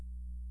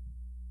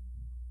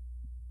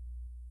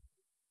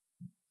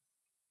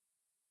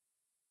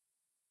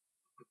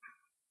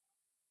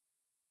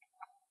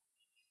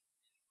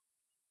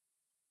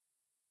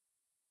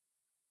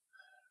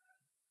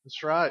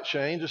That's right,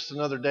 Shane. Just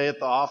another day at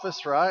the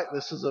office, right?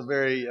 This is a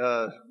very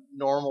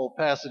normal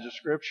passage of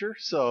scripture.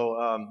 So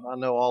I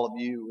know all of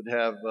you would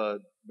have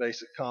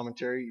basic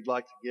commentary you'd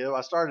like to give.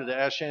 I started to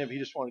ask Shane if he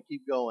just wanted to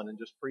keep going and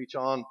just preach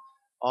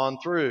on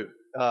through.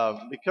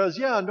 Because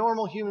yeah, a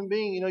normal human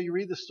being, you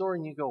read the story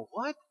and you go,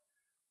 what?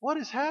 What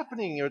is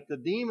happening with the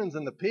demons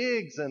and the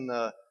pigs and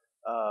the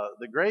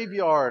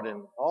graveyard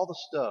and all the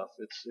stuff?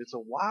 It's a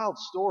wild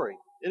story.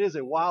 It is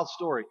a wild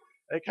story.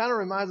 It kind of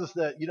reminds us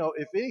that,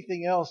 if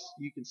anything else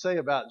you can say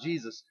about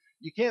Jesus,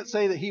 you can't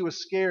say that he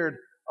was scared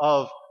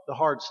of the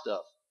hard stuff.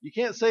 You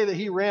can't say that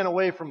he ran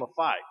away from a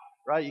fight,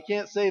 right? You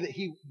can't say that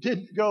he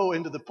didn't go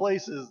into the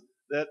places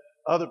that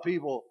other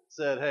people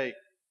said, hey,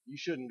 you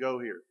shouldn't go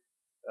here.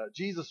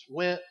 Jesus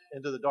went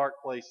into the dark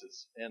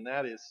places, and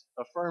that is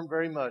affirmed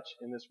very much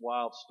in this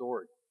wild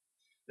story.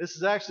 This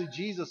is actually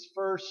Jesus'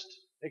 first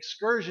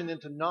excursion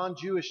into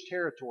non-Jewish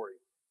territory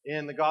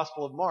in the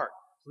Gospel of Mark.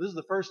 So this is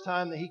the first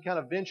time that he kind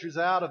of ventures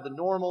out of the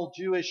normal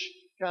Jewish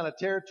kind of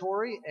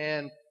territory,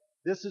 and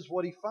this is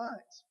what he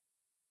finds.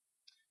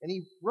 And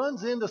he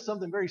runs into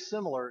something very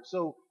similar.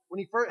 So when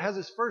he has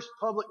his first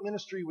public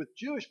ministry with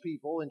Jewish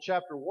people in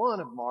chapter 1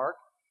 of Mark,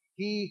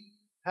 he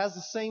has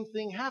the same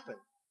thing happen.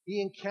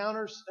 He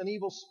encounters an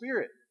evil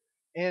spirit.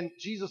 And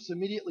Jesus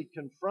immediately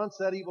confronts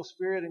that evil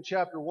spirit in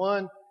chapter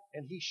 1,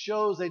 and he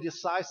shows a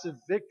decisive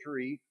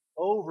victory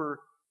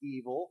over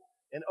evil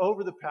and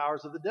over the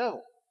powers of the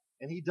devil.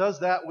 And he does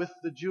that with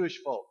the Jewish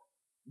folk.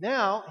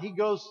 Now he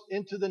goes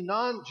into the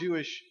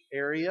non-Jewish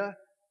area,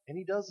 and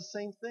he does the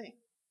same thing.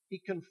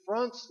 He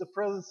confronts the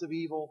presence of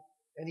evil,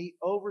 and he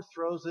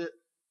overthrows it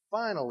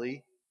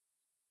finally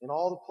in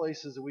all the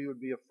places that we would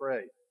be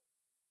afraid.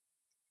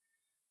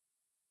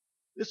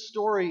 This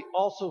story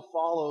also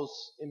follows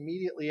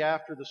immediately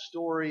after the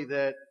story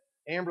that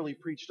Amberly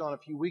preached on a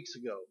few weeks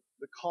ago,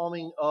 the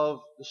calming of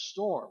the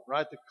storm,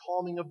 right? The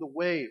calming of the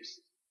waves,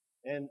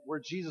 and where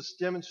Jesus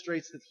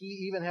demonstrates that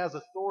he even has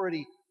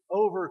authority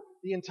over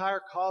the entire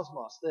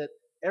cosmos, that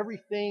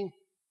everything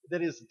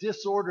that is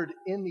disordered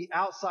in the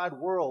outside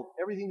world,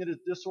 everything that is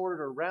disordered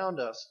around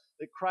us,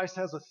 that Christ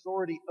has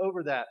authority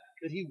over that,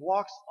 that he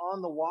walks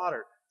on the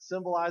water,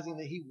 symbolizing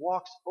that he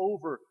walks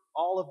over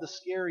all of the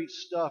scary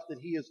stuff, that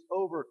he is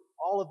over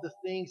all of the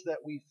things that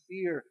we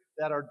fear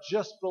that are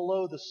just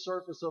below the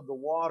surface of the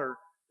water,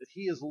 that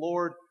he is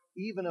Lord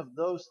even of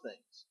those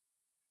things.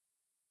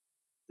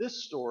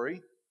 This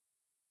story,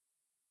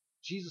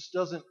 Jesus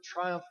doesn't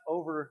triumph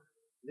over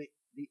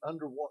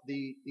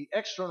the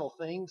external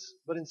things,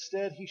 but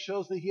instead he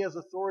shows that he has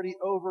authority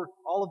over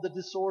all of the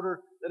disorder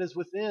that is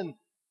within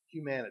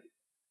humanity.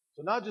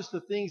 So not just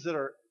the things that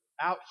are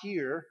out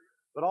here,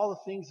 but all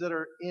the things that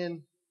are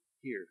in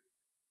here.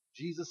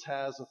 Jesus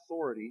has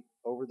authority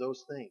over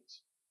those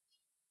things.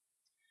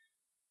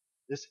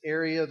 This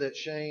area that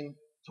Shane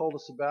told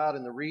us about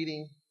in the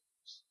reading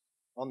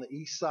on the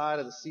east side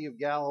of the Sea of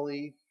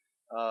Galilee,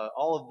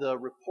 all of the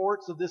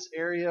reports of this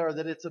area are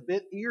that it's a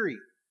bit eerie,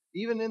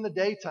 even in the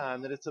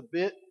daytime, that it's a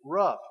bit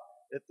rough.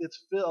 It's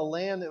a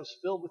land that was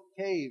filled with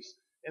caves.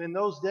 And in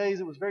those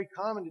days, it was very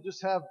common to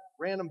just have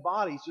random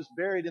bodies just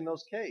buried in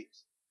those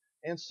caves.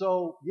 And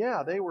so,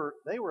 yeah, they were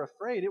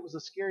afraid. It was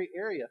a scary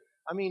area.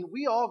 I mean,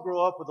 we all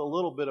grow up with a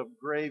little bit of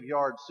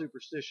graveyard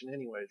superstition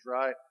anyways,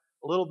 right?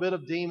 A little bit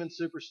of demon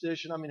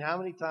superstition. I mean, how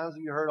many times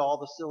have you heard all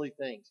the silly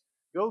things?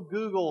 Go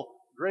Google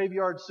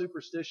graveyard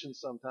superstition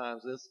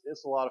sometimes.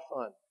 It's a lot of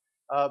fun.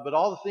 But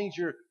all the things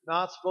you're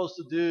not supposed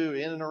to do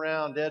in and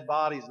around dead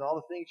bodies, and all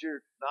the things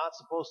you're not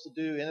supposed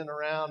to do in and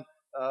around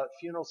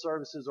funeral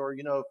services, or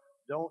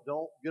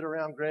don't get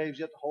around graves.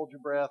 You have to hold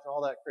your breath and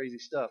all that crazy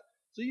stuff.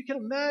 So you can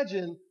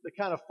imagine the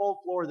kind of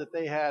folklore that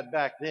they had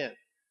back then.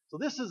 So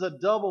this is a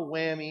double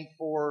whammy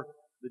for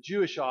the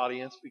Jewish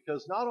audience,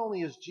 because not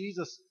only is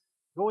Jesus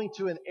going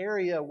to an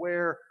area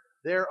where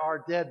there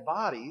are dead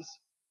bodies,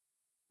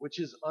 which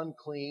is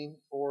unclean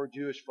for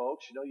Jewish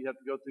folks. You have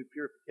to go through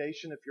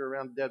purification if you're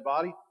around a dead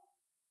body.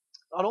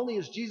 Not only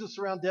is Jesus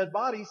around dead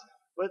bodies,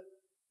 but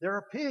there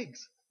are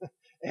pigs.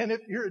 And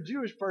if you're a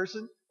Jewish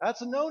person,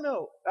 that's a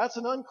no-no. That's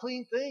an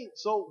unclean thing.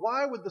 So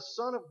why would the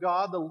Son of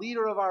God, the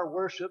leader of our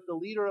worship, the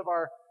leader of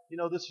our,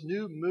 this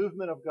new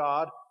movement of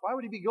God, why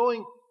would he be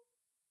going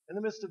in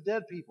the midst of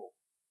dead people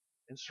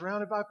and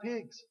surrounded by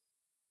pigs?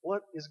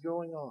 What is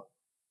going on?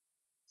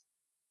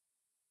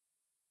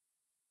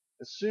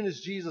 As soon as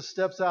Jesus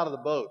steps out of the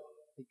boat,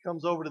 he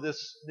comes over to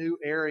this new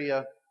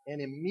area, and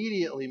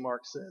immediately,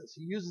 Mark says,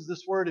 he uses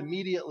this word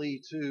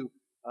immediately to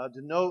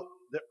denote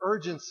the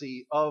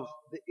urgency of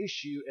the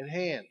issue at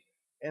hand,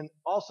 and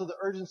also the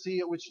urgency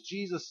at which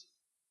Jesus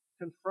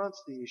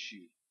confronts the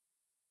issue.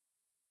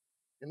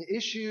 And the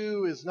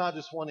issue is not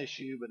just one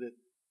issue, but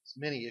it's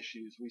many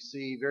issues we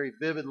see very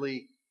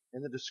vividly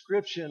in the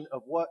description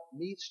of what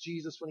meets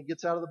Jesus when he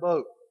gets out of the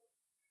boat.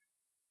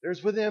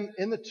 There's with him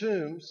in the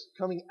tombs,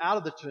 coming out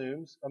of the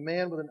tombs, a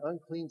man with an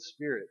unclean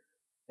spirit,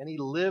 and he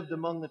lived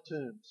among the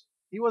tombs.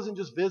 He wasn't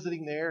just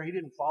visiting there. He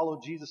didn't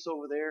follow Jesus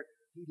over there.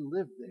 He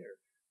lived there.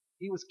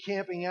 He was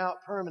camping out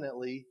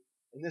permanently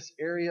in this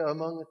area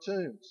among the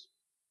tombs.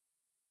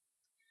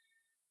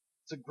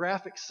 It's a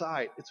graphic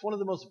sight. It's one of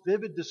the most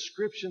vivid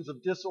descriptions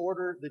of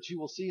disorder that you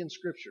will see in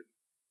Scripture.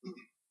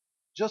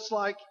 Just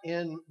like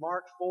in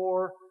Mark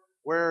 4,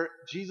 where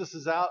Jesus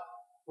is out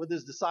with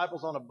his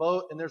disciples on a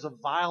boat and there's a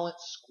violent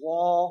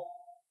squall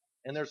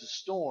and there's a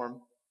storm,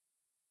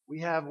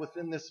 we have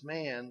within this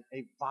man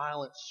a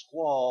violent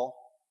squall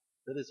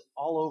that is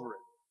all over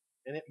him.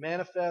 And it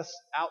manifests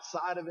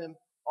outside of him,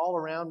 all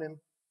around him,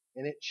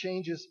 and it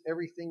changes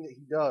everything that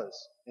he does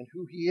and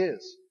who he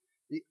is.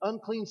 The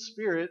unclean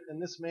spirit in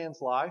this man's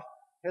life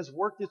has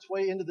worked its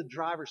way into the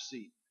driver's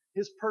seat.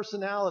 His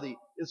personality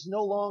is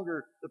no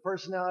longer the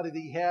personality that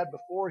he had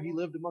before he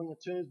lived among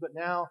the tombs, but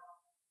now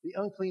the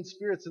unclean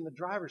spirit's in the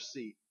driver's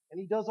seat. And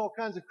he does all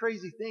kinds of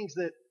crazy things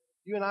that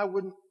you and I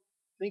wouldn't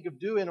think of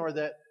doing, or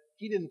that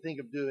he didn't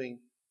think of doing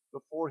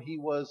before he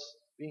was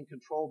being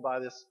controlled by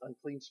this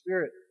unclean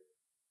spirit.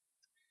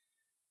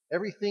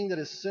 Everything that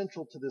is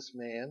central to this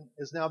man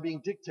is now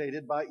being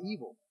dictated by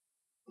evil.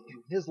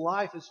 His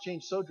life has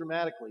changed so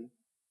dramatically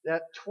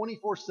that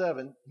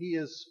 24/7 he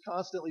is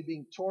constantly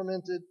being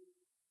tormented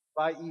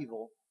by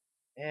evil.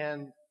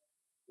 And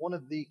one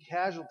of the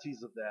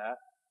casualties of that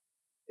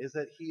is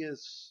that he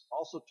is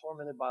also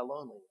tormented by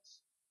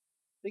loneliness.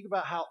 Think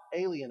about how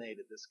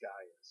alienated this guy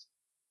is.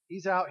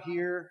 He's out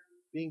here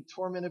being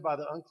tormented by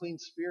the unclean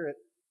spirit.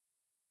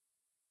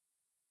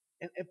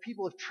 And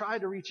people have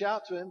tried to reach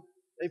out to him.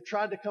 They've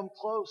tried to come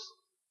close.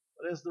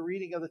 But as the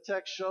reading of the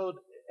text showed,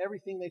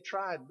 everything they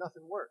tried,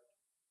 nothing worked.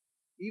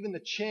 Even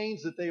the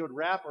chains that they would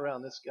wrap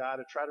around this guy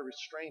to try to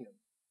restrain him,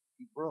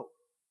 he broke.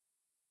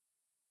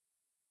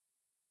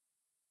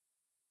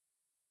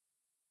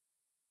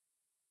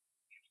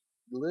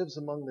 He lives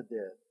among the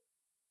dead.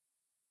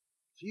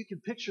 So you can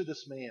picture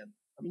this man.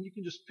 I mean, you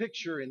can just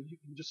picture and you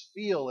can just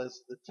feel,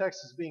 as the text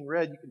is being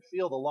read, you can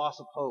feel the loss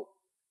of hope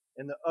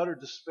and the utter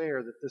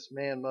despair that this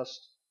man must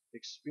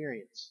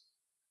experience.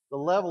 The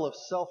level of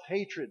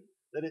self-hatred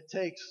that it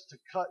takes to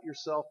cut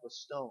yourself with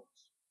stones.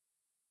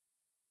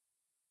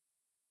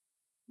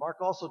 Mark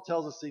also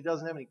tells us that he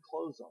doesn't have any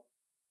clothes on,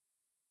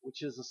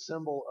 which is a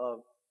symbol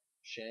of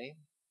shame.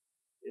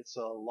 It's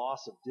a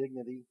loss of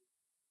dignity.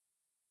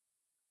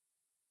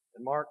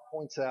 And Mark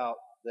points out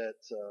that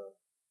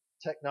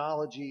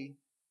technology,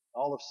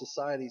 all of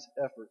society's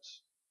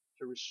efforts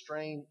to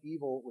restrain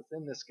evil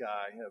within this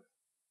guy have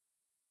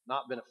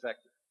not been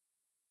effective.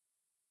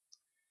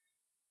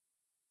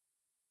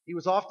 He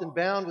was often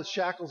bound with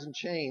shackles and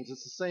chains.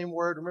 It's the same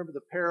word. Remember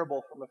the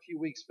parable from a few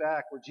weeks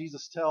back where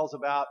Jesus tells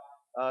about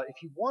if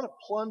you want to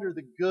plunder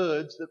the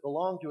goods that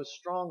belong to a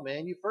strong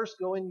man, you first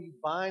go in and you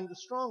bind the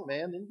strong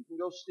man, then you can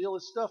go steal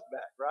his stuff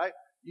back, right?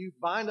 You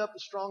bind up the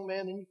strong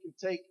man, then you can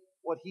take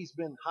what he's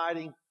been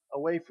hiding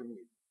away from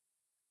you.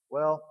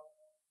 Well,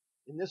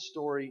 in this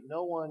story,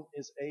 no one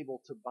is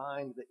able to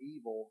bind the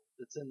evil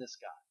that's in this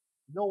guy.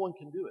 No one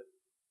can do it.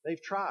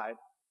 They've tried,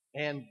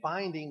 and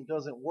binding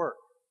doesn't work.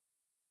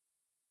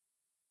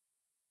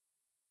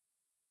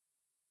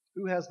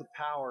 Who has the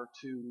power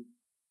to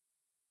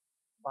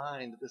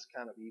bind this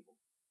kind of evil?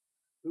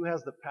 Who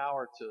has the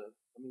power to,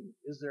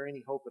 is there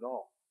any hope at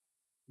all?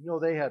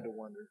 They had to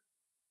wonder.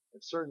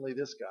 And certainly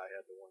this guy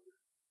had to wonder.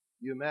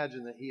 You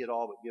imagine that he had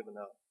all but given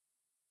up.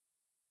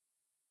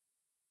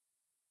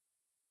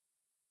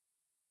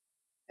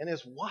 And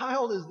as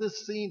wild as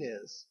this scene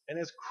is, and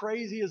as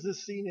crazy as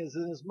this scene is,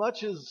 and as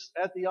much as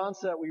at the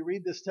onset we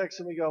read this text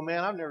and we go,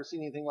 man, I've never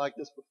seen anything like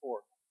this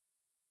before.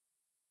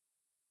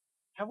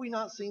 Have we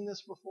not seen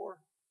this before?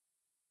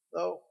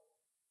 Though,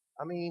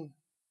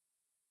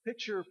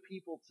 picture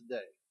people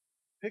today.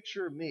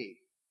 Picture me.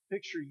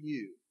 Picture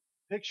you.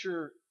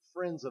 Picture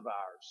friends of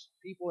ours,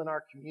 people in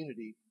our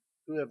community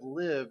who have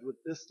lived with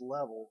this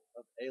level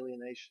of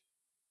alienation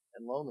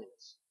and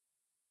loneliness.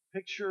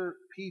 Picture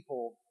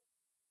people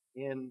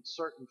in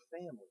certain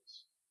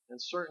families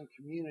and certain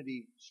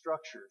community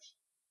structures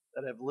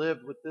that have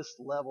lived with this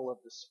level of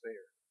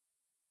despair.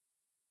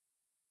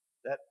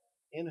 That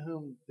in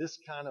whom this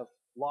kind of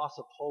loss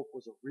of hope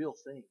was a real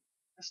thing.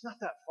 That's not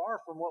that far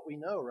from what we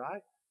know,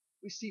 right?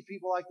 We see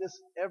people like this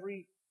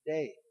every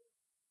day.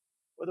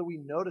 Whether we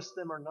notice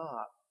them or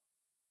not,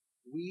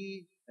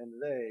 we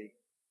and they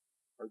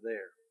are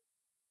there.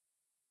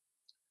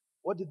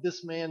 What did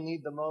this man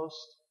need the most?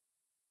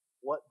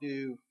 What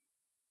do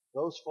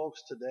those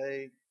folks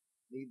today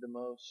need the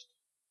most?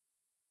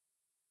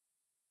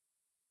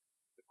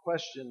 The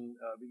question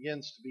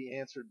begins to be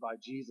answered by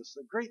Jesus.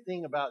 The great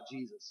thing about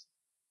Jesus,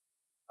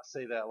 I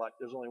say that like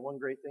there's only one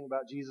great thing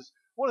about Jesus.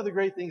 One of the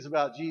great things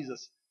about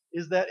Jesus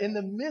is that in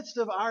the midst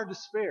of our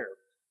despair,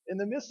 in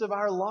the midst of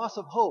our loss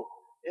of hope,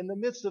 in the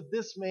midst of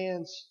this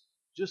man's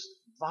just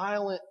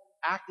violent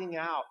acting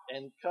out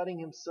and cutting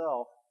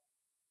himself,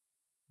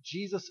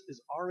 Jesus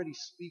is already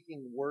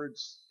speaking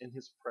words in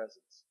his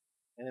presence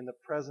and in the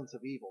presence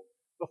of evil.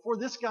 Before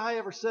this guy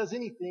ever says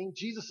anything,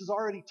 Jesus is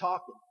already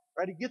talking.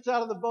 Right? He gets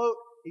out of the boat,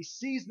 he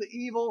sees the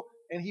evil,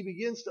 and he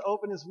begins to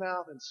open his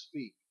mouth and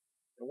speak.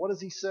 And what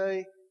does he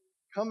say?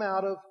 Come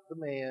out of the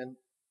man,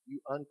 you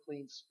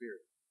unclean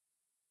spirit.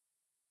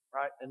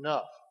 Right?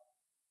 Enough.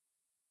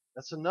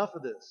 That's enough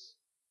of this.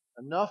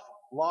 Enough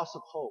loss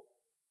of hope,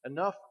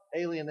 enough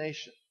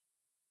alienation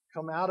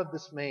come out of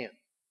this man.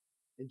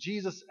 And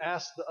Jesus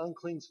asked the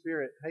unclean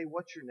spirit, hey,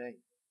 what's your name?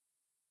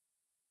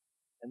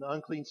 And the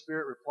unclean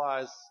spirit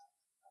replies,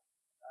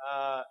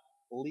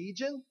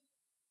 Legion?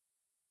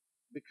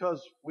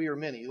 Because we are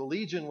many. The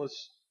legion was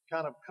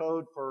kind of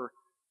code for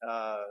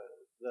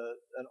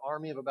an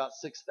army of about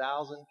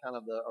 6,000, kind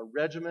of a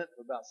regiment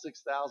of about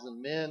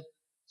 6,000 men.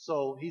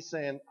 So he's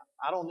saying,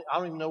 I don't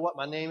even know what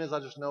my name is. I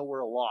just know we're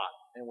a lot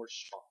and we're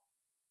strong.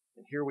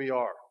 And here we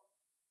are.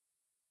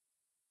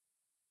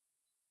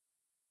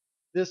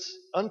 This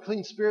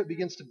unclean spirit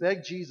begins to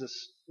beg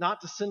Jesus not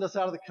to send us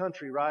out of the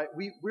country, right?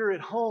 We're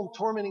at home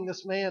tormenting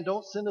this man.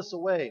 Don't send us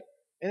away.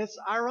 And it's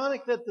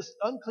ironic that this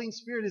unclean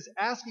spirit is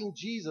asking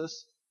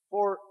Jesus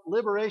for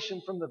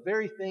liberation from the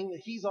very thing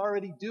that he's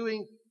already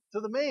doing to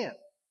the man.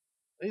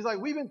 And he's like,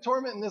 we've been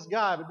tormenting this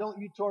guy, but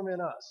don't you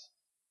torment us.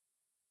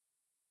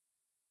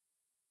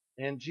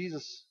 And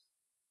Jesus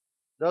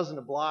doesn't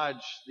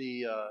oblige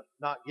the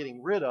not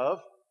getting rid of,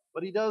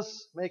 but he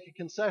does make a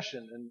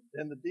concession.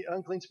 And the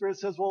unclean spirit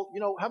says, well,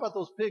 how about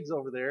those pigs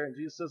over there? And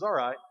Jesus says, all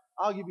right,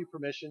 I'll give you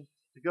permission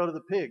to go to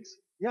the pigs.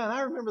 Yeah, and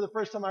I remember the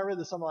first time I read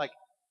this, I'm like,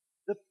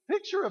 the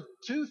picture of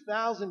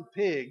 2,000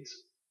 pigs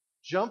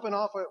running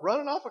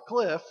off a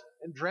cliff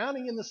and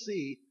drowning in the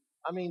sea.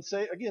 I mean,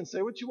 say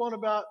what you want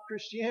about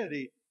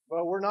Christianity,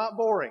 but we're not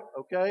boring,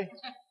 okay?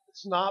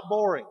 It's not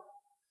boring.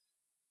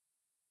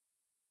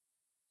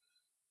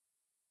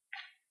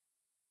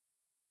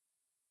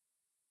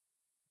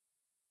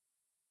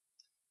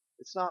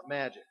 It's not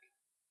magic.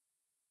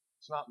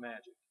 It's not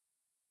magic.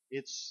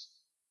 It's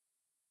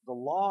the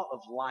law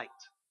of light.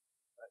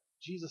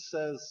 Jesus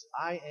says,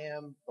 I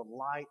am the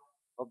light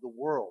of the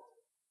world.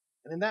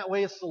 And in that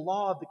way, it's the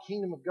law of the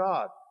kingdom of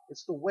God.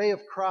 It's the way of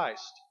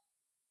Christ.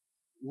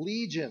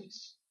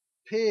 Legions,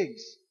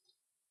 pigs.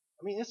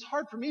 I mean, it's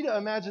hard for me to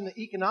imagine the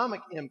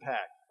economic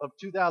impact of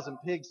 2,000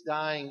 pigs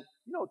dying,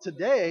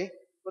 today,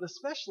 but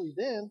especially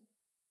then.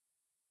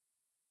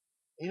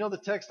 The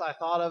text I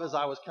thought of as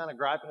I was kind of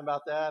griping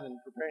about that and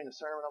preparing the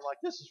sermon, I'm like,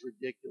 this is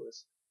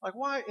ridiculous. Like,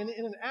 why, in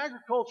an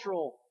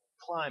agricultural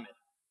climate,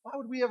 why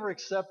would we ever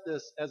accept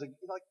this as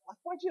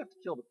why'd you have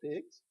to kill the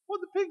pigs?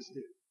 What'd the pigs do?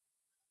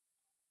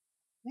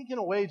 I think in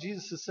a way,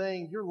 Jesus is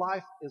saying, your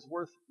life is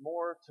worth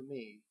more to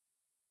me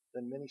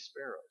than many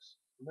sparrows.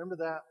 Remember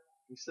that?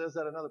 He says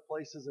that in other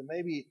places, and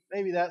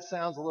maybe that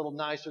sounds a little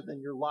nicer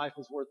than your life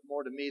is worth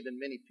more to me than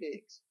many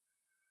pigs.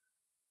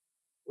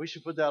 We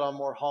should put that on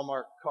more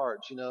Hallmark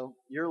cards,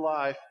 Your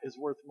life is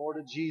worth more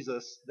to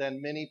Jesus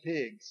than many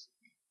pigs.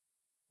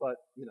 But,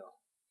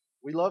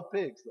 we love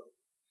pigs, though.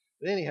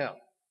 But anyhow,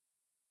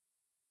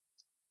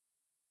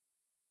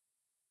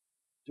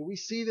 do we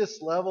see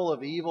this level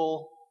of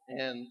evil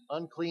and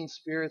unclean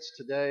spirits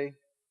today?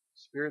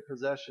 Spirit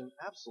possession?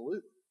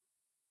 Absolutely.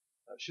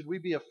 Should we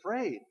be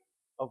afraid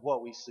of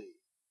what we see?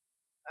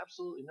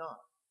 Absolutely not.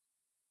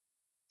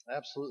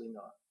 Absolutely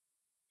not.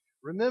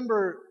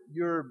 Remember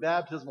your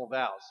baptismal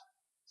vows.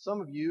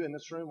 Some of you in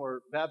this room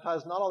were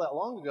baptized not all that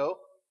long ago,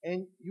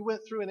 and you went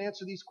through and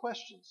answered these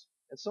questions.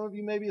 And some of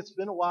you, maybe it's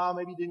been a while,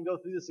 maybe you didn't go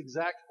through this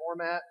exact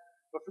format,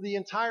 but for the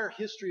entire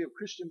history of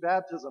Christian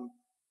baptism,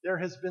 there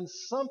has been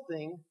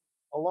something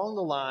along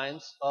the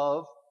lines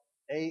of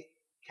a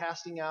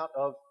casting out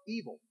of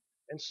evil.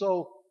 And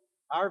so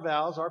our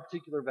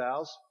particular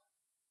vows,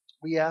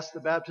 we ask the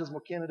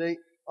baptismal candidate,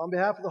 on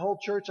behalf of the whole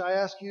church, I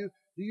ask you,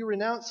 do you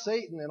renounce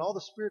Satan and all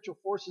the spiritual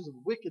forces of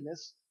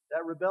wickedness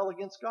that rebel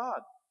against God?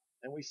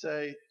 And we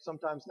say,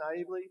 sometimes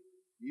naively,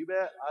 you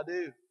bet, I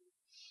do.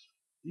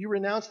 Do you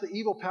renounce the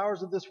evil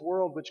powers of this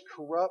world which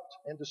corrupt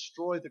and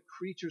destroy the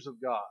creatures of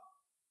God?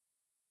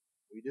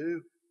 We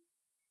do.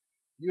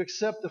 Do you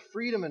accept the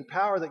freedom and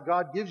power that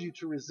God gives you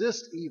to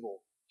resist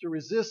evil, to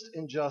resist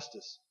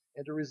injustice,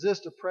 and to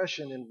resist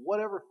oppression in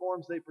whatever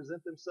forms they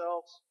present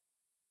themselves?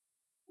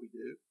 We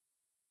do.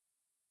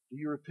 Do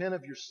you repent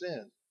of your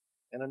sin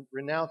and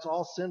renounce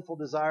all sinful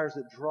desires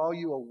that draw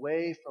you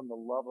away from the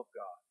love of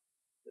God,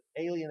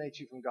 that alienate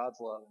you from God's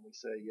love? And we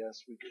say, yes,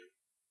 we do.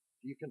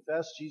 Do you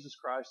confess Jesus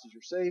Christ as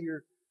your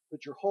Savior,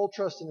 put your whole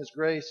trust in His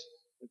grace,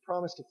 and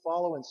promise to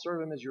follow and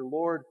serve Him as your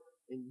Lord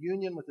in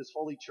union with His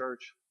holy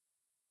church?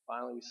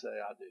 Finally, we say,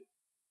 I do.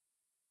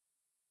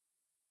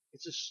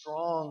 It's a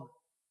strong,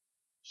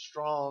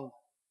 strong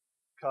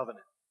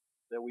covenant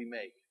that we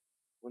make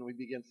when we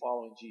begin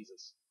following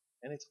Jesus.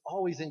 And it's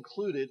always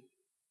included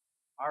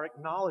our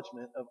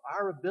acknowledgement of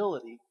our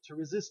ability to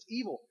resist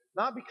evil.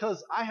 Not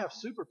because I have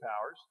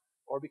superpowers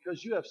or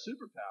because you have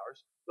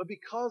superpowers, but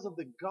because of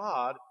the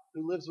God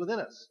who lives within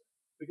us.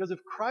 Because if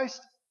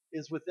Christ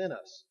is within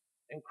us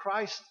and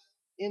Christ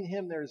in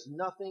Him, there is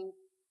nothing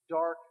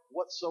dark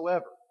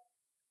whatsoever.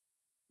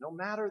 No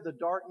matter the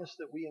darkness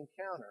that we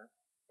encounter,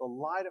 the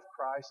light of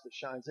Christ that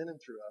shines in and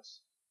through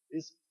us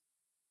is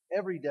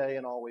every day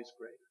and always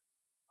greater.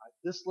 Right?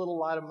 This little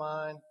light of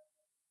mine,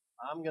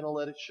 I'm going to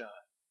let it shine.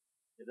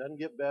 It doesn't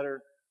get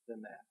better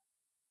than that.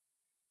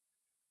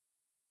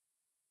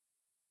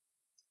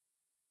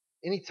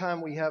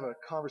 Anytime we have a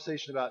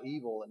conversation about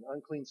evil and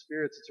unclean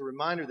spirits, it's a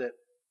reminder that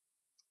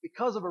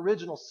Because of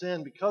original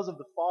sin, because of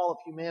the fall of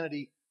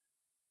humanity,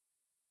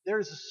 there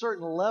is a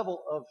certain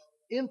level of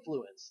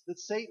influence that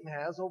Satan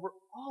has over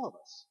all of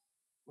us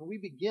when we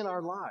begin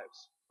our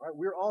lives. Right?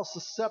 We're all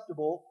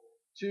susceptible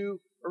to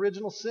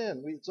original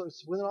sin. So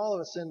it's within all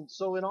of us. And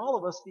so in all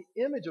of us,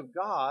 the image of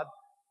God,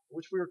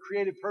 which we were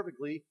created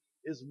perfectly,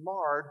 is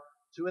marred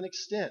to an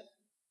extent.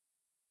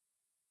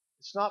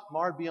 It's not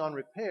marred beyond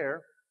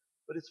repair,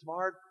 but it's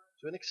marred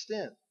to an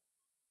extent.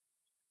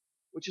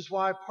 Which is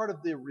why part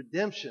of the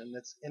redemption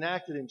that's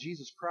enacted in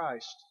Jesus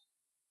Christ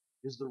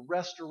is the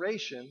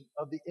restoration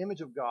of the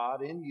image of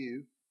God in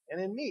you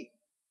and in me.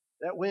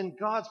 That when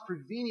God's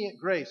prevenient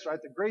grace, right,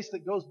 the grace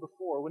that goes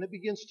before, when it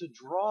begins to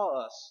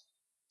draw us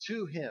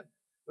to Him,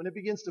 when it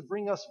begins to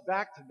bring us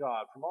back to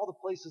God from all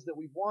the places that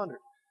we've wandered,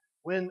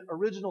 when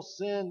original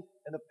sin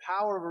and the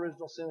power of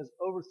original sin is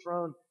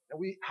overthrown and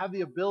we have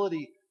the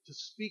ability to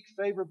speak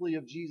favorably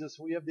of Jesus,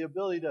 we have the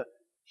ability to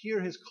hear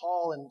His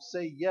call and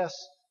say yes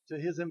to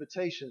His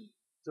invitation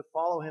to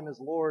follow Him as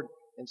Lord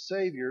and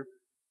Savior,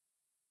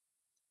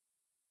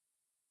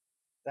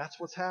 that's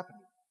what's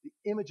happening.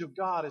 The image of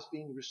God is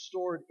being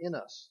restored in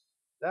us.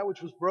 That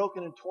which was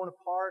broken and torn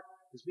apart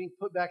is being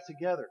put back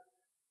together.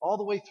 All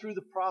the way through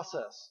the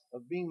process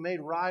of being made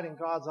right in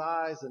God's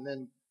eyes, and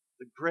then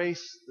the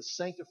grace, the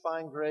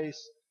sanctifying grace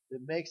that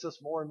makes us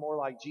more and more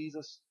like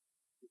Jesus.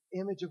 The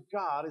image of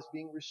God is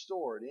being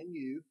restored in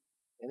you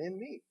and in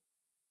me.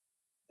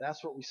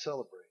 That's what we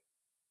celebrate.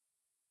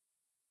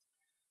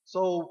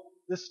 So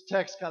this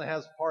text kind of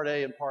has part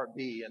A and part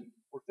B, and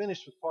we're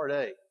finished with part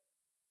A.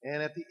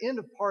 And at the end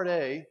of part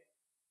A,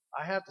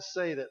 I have to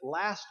say that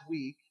last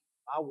week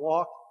I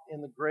walked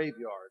in the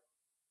graveyard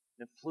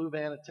in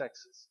Fluvanna,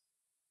 Texas.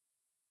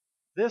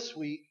 This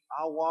week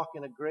I'll walk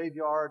in a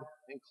graveyard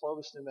in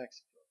Clovis, New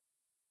Mexico.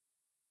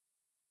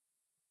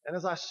 And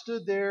as I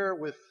stood there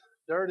with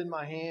dirt in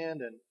my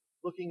hand and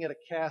looking at a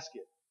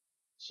casket,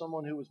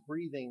 someone who was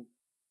breathing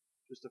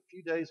just a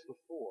few days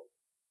before,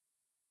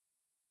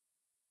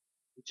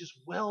 it just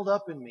welled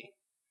up in me.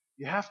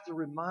 You have to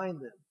remind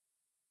them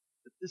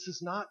that this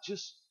is not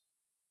just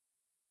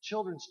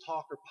children's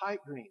talk or pipe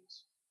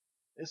dreams.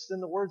 It's in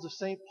the words of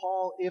St.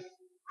 Paul, if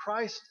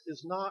Christ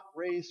is not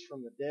raised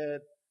from the dead,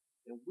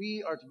 then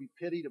we are to be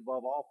pitied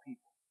above all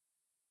people.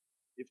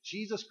 If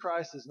Jesus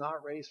Christ is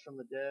not raised from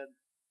the dead,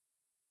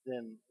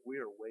 then we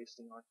are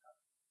wasting our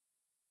time.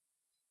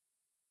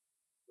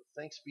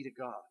 But thanks be to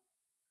God,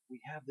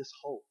 we have this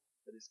hope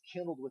that is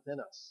kindled within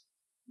us.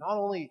 Not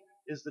only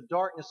is the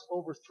darkness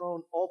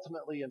overthrown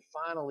ultimately and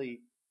finally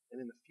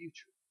and in the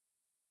future,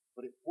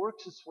 but it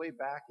works its way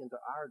back into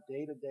our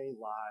day-to-day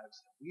lives,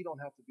 and we don't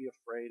have to be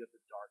afraid of the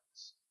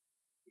darkness.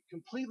 It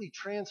completely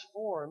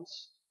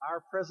transforms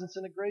our presence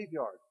in a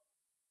graveyard.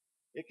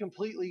 It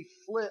completely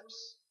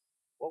flips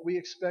what we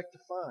expect to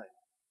find.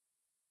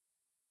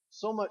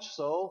 So much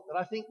so that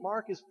I think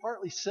Mark is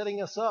partly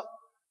setting us up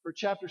for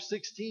chapter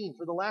 16,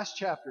 for the last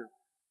chapter,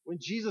 when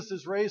Jesus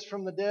is raised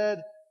from the dead.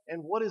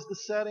 And what is the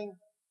setting?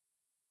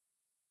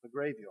 A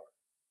graveyard,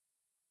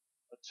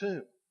 a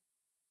tomb.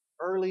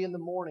 Early in the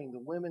morning, the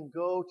women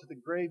go to the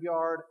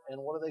graveyard, and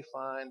what do they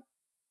find?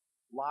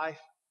 Life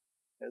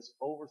has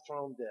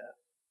overthrown death,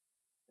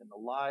 and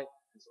the light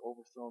has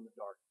overthrown the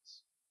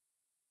darkness.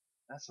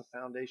 That's the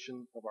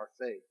foundation of our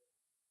faith.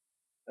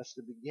 That's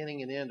the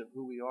beginning and end of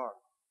who we are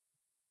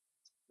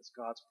as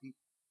God's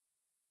people.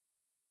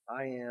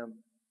 I am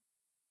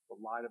the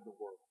light of the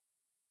world.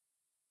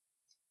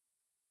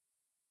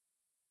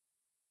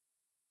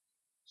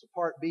 So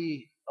part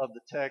B of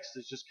the text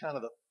is just kind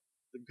of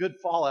the good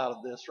fallout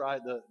of this, right?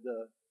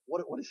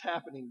 What is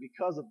happening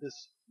because of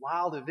this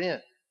wild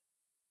event.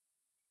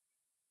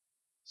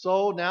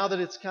 So now that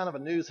it's kind of a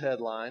news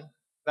headline,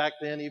 back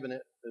then even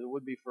it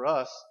would be for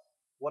us,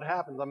 what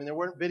happens? I mean, there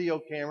weren't video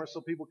cameras,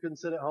 so people couldn't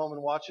sit at home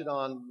and watch it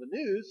on the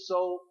news.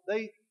 So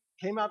they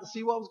came out to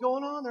see what was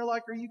going on. They're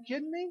like, are you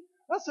kidding me?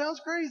 That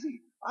sounds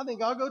crazy. I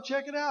think I'll go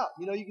check it out.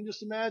 You know, you can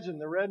just imagine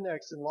the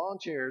rednecks and lawn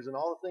chairs and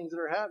all the things that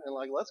are happening.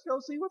 Like, let's go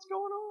see what's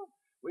going on.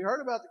 We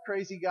heard about the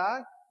crazy guy.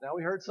 Now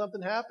we heard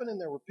something happen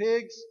and there were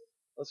pigs.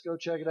 Let's go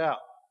check it out.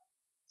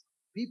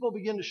 People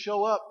begin to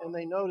show up and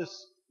they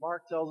notice,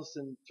 Mark tells us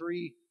in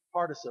 3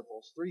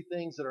 participles, 3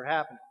 things that are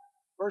happening.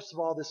 First of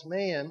all, this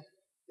man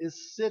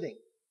is sitting.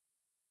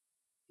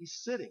 He's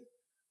sitting,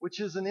 which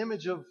is an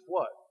image of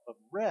what? Of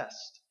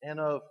rest and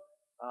of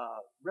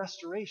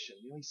restoration.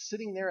 You know, he's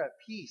sitting there at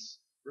peace,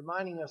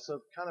 reminding us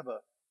of kind of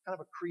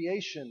a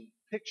creation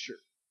picture,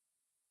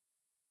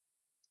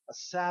 a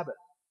Sabbath,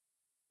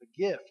 a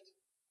gift.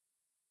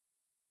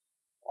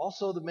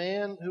 Also, the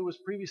man who was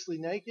previously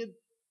naked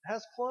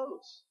has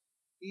clothes.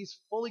 He's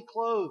fully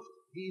clothed.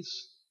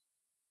 He's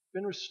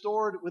been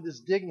restored with his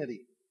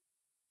dignity.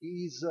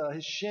 His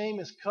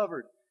shame is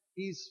covered.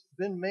 He's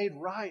been made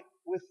right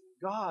with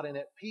God and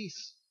at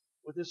peace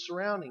with his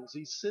surroundings.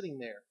 He's sitting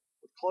there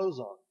with clothes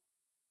on.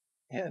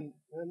 And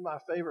then my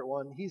favorite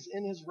one, he's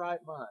in his right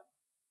mind.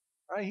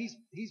 Right?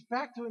 He's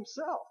back to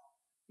himself.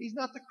 He's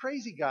not the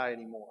crazy guy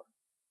anymore.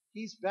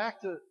 He's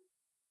back to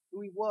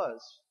who he was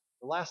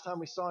The last time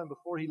we saw him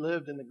before he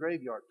lived in the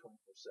graveyard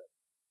 24/7.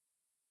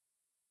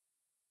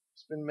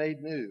 It's been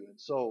made new. And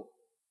so,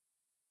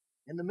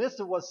 in the midst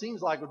of what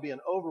seems like would be an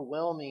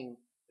overwhelming,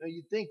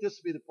 you'd think this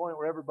would be the point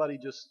where everybody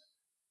just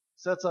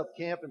sets up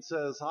camp and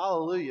says,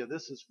 hallelujah,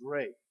 this is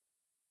great.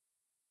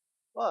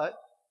 But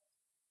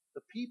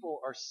the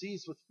people are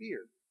seized with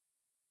fear.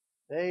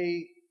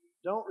 They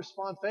don't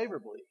respond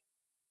favorably.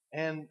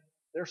 And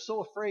they're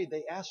so afraid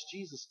they ask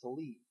Jesus to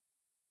leave.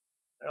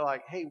 They're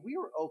like, hey, we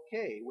were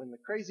okay when the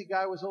crazy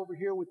guy was over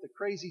here with the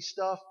crazy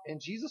stuff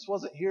and Jesus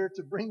wasn't here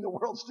to bring the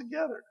worlds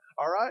together.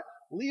 All right?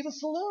 Leave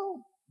us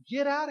alone.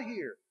 Get out of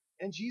here.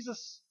 And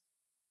Jesus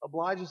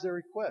obliges their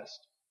request.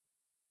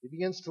 He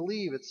begins to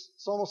leave. It's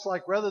almost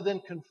like rather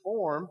than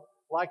conform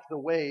like the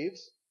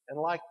waves and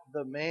like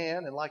the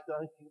man and like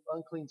the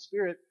unclean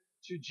spirit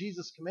to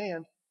Jesus'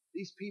 command,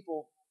 these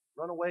people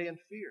run away in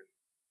fear.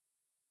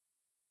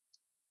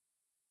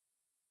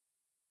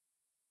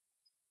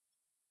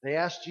 They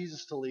ask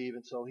Jesus to leave,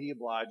 and so he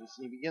obliges,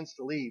 and he begins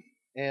to leave.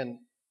 And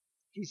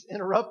he's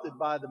interrupted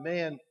by the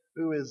man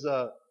who has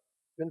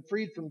been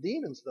freed from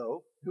demons,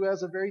 though, who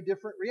has a very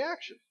different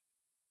reaction.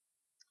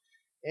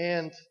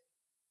 And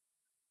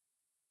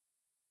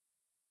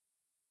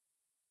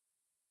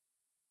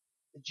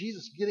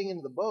Jesus getting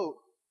into the boat,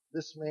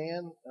 this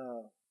man,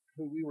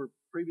 who we were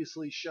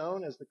previously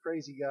shown as the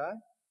crazy guy,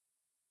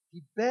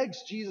 he begs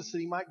Jesus that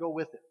he might go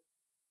with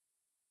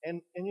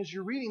him. And as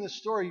you're reading this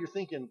story, you're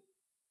thinking,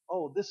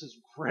 oh, this is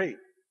great.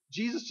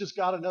 Jesus just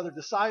got another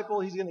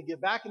disciple. He's going to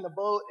get back in the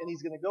boat and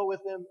he's going to go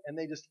with him. And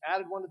they just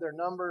added one to their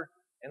number.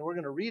 And we're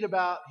going to read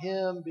about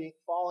him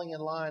falling in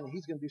line. And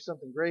he's going to do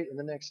something great in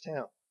the next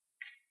town.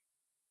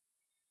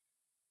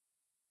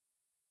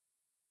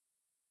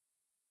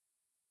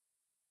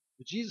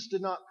 But Jesus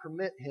did not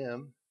permit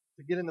him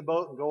to get in the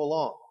boat and go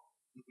along.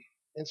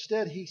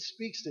 Instead, he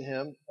speaks to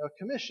him a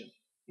commission.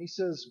 He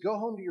says, go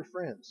home to your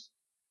friends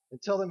and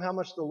tell them how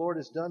much the Lord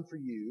has done for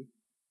you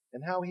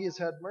and how he has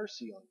had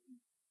mercy on you.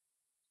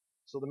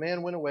 So the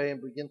man went away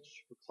and began to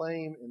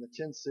proclaim in the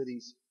 10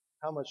 cities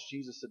how much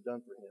Jesus had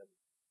done for him,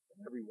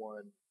 and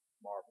everyone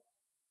marveled.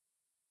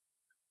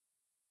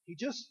 He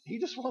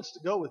just wants to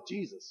go with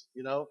Jesus,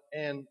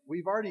 and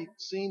we've already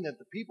seen that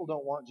the people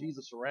don't want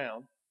Jesus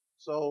around.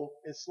 So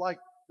it's like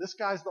this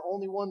guy's the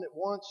only one that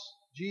wants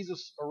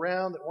Jesus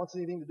around, that wants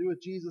anything to do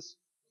with Jesus.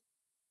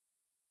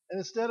 And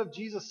instead of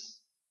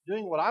Jesus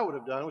doing what I would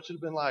have done, which would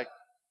have been like,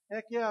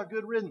 heck yeah,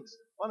 good riddance.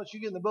 Why don't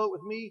you get in the boat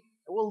with me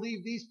and we'll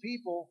leave these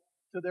people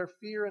to their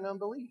fear and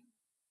unbelief.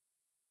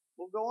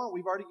 We'll go on.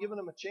 We've already given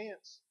them a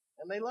chance.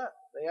 And they left.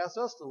 They asked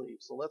us to leave,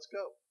 so let's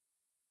go.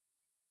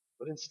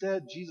 But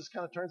instead, Jesus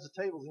kind of turns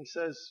the tables and he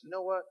says, you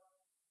know what?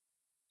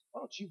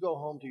 Why don't you go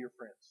home to your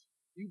friends?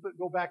 You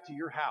go back to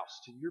your house,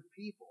 to your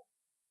people.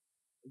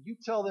 And you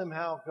tell them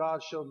how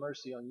God showed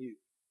mercy on you.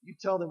 You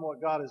tell them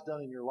what God has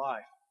done in your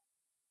life.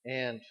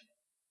 And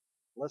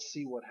let's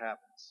see what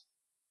happens.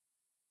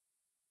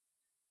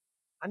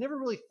 I never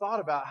really thought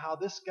about how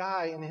this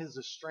guy in his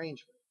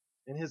estrangement,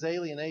 in his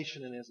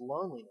alienation, and his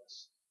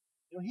loneliness,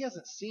 he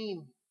hasn't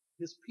seen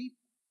his people.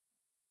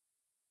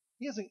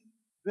 He hasn't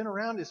been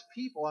around his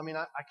people. I mean,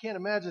 I can't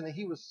imagine that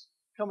he was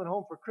coming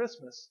home for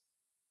Christmas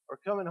or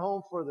coming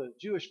home for the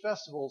Jewish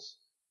festivals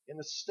in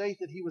the state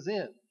that he was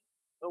in.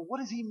 But what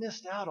has he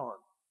missed out on?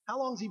 How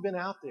long has he been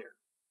out there?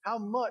 How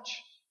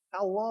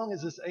long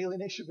has this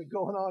alienation been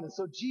going on? And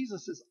so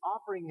Jesus is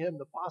offering him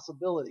the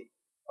possibility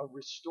of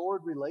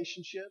restored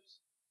relationships,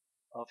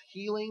 of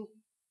healing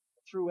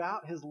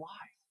throughout his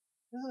life.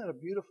 Isn't that a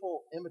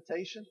beautiful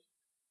invitation?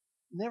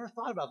 Never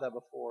thought about that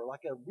before,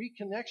 like a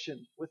reconnection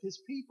with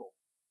his people,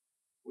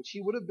 which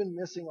he would have been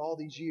missing all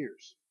these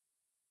years.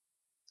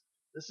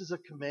 This is a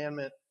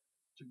commandment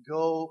to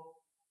go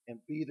and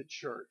be the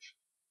church.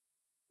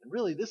 And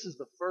really, this is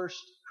the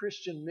first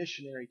Christian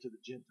missionary to the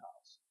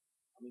Gentiles.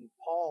 I mean,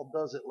 Paul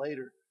does it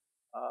later,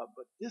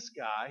 but this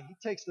guy,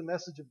 he takes the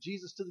message of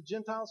Jesus to the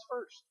Gentiles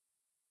first.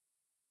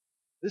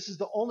 This is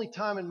the only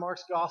time in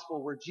Mark's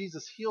gospel where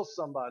Jesus heals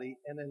somebody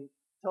and then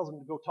tells them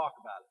to go talk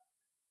about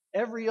it.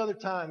 Every other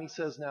time he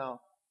says, now,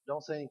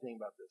 don't say anything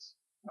about this.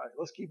 All right,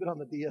 let's keep it on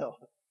the DL.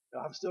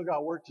 I've still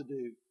got work to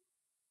do.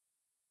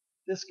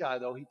 This guy,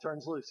 though, he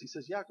turns loose. He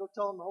says, yeah, go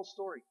tell him the whole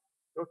story.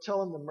 Go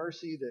tell him the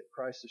mercy that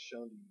Christ has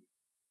shown to you.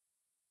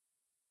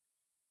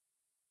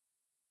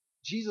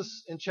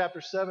 Jesus in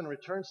chapter 7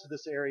 returns to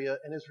this area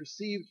and is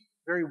received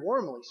very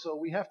warmly. So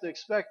we have to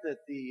expect that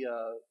the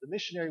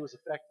missionary was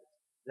effective,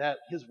 that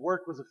his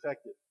work was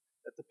effective,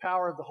 that the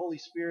power of the Holy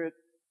Spirit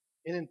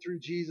in and through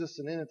Jesus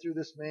and in and through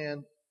this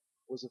man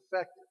was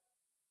effective.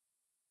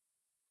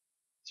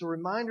 It's a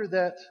reminder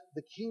that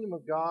the kingdom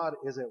of God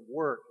is at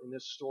work in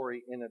this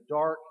story in a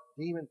dark,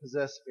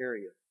 demon-possessed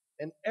area.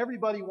 And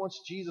everybody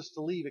wants Jesus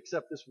to leave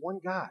except this one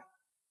guy.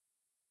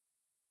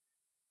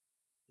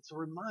 It's a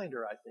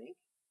reminder, I think,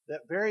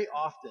 that very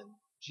often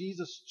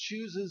Jesus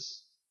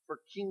chooses for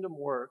kingdom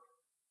work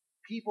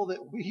people that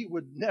we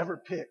would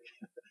never pick,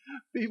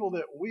 people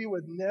that we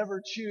would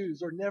never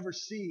choose or never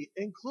see,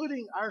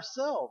 including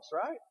ourselves,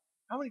 right?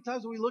 How many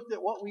times have we looked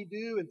at what we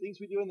do and things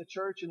we do in the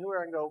church and who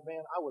are and go,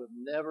 man, I would have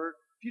never,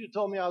 if you'd have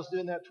told me I was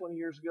doing that 20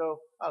 years ago,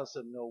 I'd have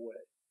said, no way.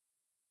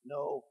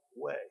 No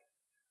way.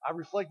 I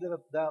reflected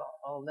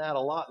on that a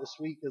lot this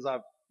week as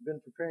I've been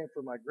preparing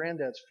for my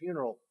granddad's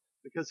funeral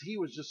because he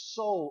was just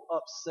so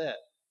upset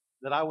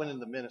that I went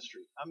into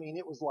ministry. I mean,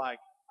 it was like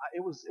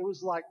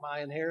my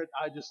inheritance.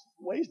 I just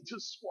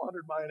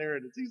squandered my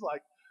inheritance. He's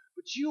like,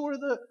 but you were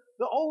the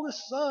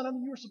oldest son. I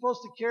mean, you were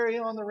supposed to carry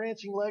on the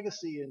ranching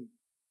legacy, and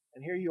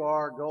here you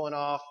are going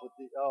off with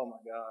the, oh my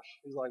gosh.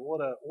 He's like,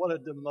 what a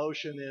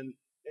demotion in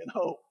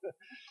hope,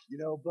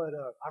 but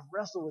I've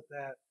wrestled with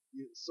that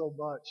so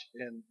much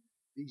in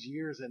these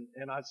years,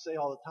 and I'd say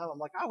all the time, I'm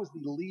like, I was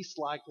the least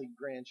likely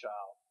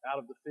grandchild out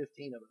of the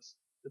 15 of us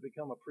to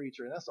become a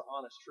preacher, and that's the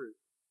honest truth.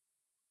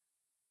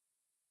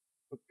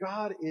 But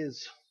God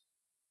is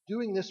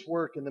doing this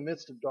work in the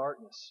midst of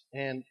darkness,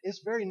 and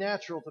it's very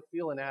natural to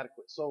feel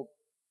inadequate. So,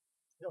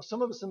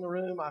 some of us in the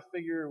room, I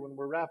figure when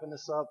we're wrapping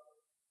this up,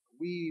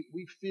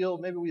 we feel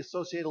maybe we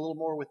associate a little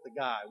more with the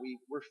guy.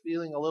 We're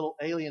feeling a little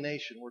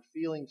alienation. We're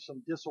feeling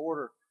some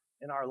disorder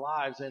in our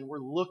lives, and we're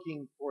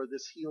looking for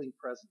this healing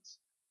presence.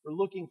 We're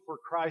looking for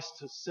Christ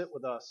to sit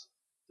with us,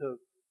 to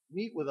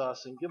meet with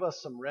us, and give us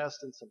some rest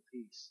and some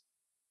peace.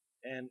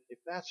 And if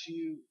that's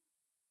you,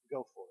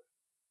 go for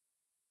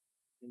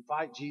it.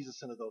 Invite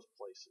Jesus into those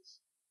places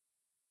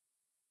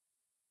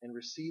and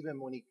receive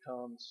him when he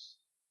comes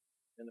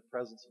in the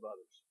presence of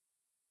others.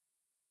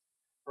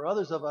 For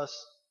others of us,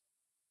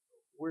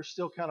 we're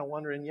still kind of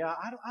wondering,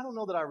 I don't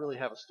know that I really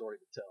have a story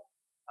to tell.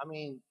 I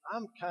mean, I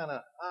don't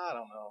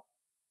know.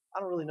 I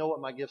don't really know what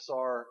my gifts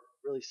are,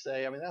 really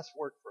say. I mean, that's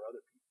work for other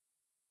people.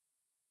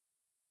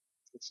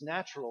 It's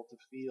natural to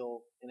feel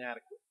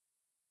inadequate.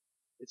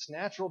 It's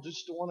natural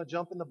just to want to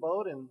jump in the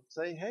boat and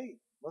say, hey,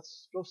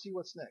 let's go see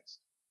what's next.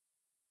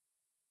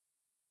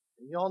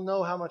 And you all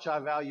know how much I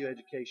value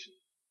education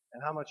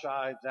and how much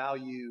I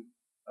value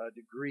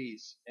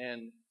degrees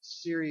and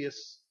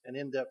serious and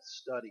in-depth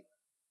study,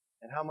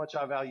 and how much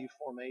I value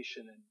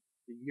formation and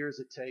the years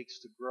it takes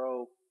to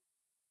grow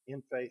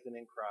in faith and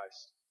in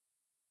Christ.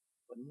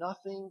 But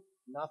nothing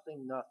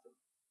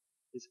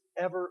is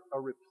ever a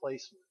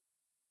replacement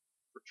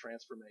for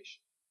transformation.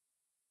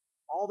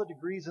 All the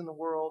degrees in the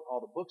world,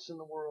 all the books in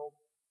the world,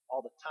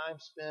 all the time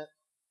spent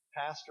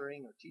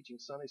pastoring or teaching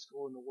Sunday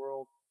school in the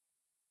world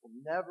will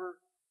never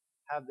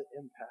have the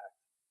impact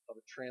of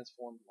a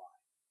transformed life.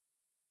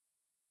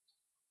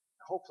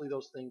 Hopefully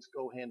those things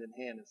go hand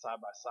in hand and side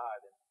by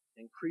side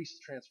and increase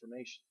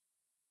transformation.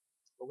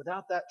 But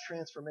without that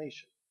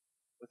transformation,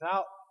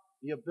 without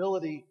the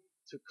ability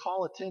to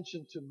call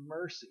attention to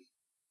mercy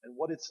and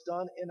what it's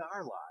done in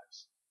our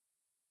lives,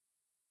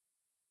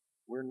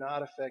 we're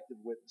not effective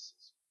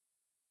witnesses.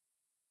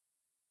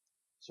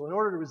 So in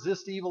order to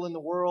resist evil in the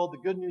world,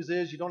 the good news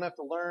is you don't have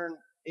to learn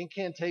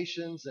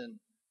incantations and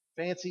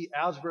fancy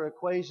algebra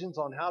equations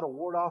on how to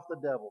ward off the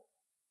devil.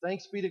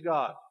 Thanks be to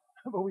God.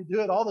 But we do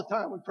it all the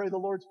time. We pray the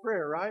Lord's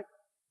Prayer, right?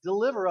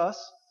 Deliver us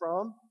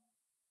from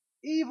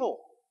evil.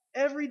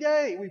 Every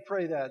day we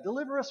pray that.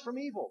 Deliver us from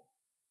evil.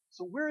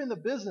 So we're in the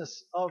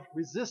business of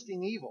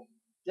resisting evil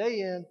day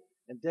in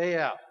and day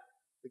out.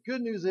 The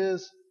good news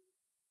is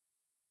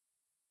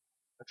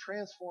a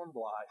transformed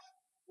life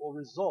will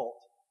result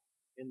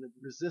in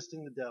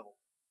resisting the devil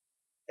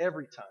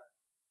every time.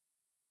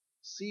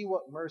 See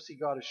what mercy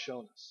God has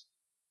shown us,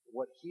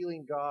 what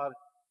healing God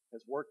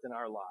has worked in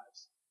our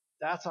lives.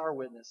 That's our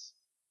witness,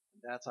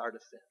 and that's our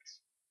defense.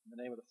 In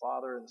the name of the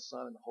Father, and the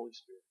Son, and the Holy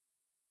Spirit.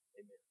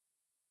 Amen.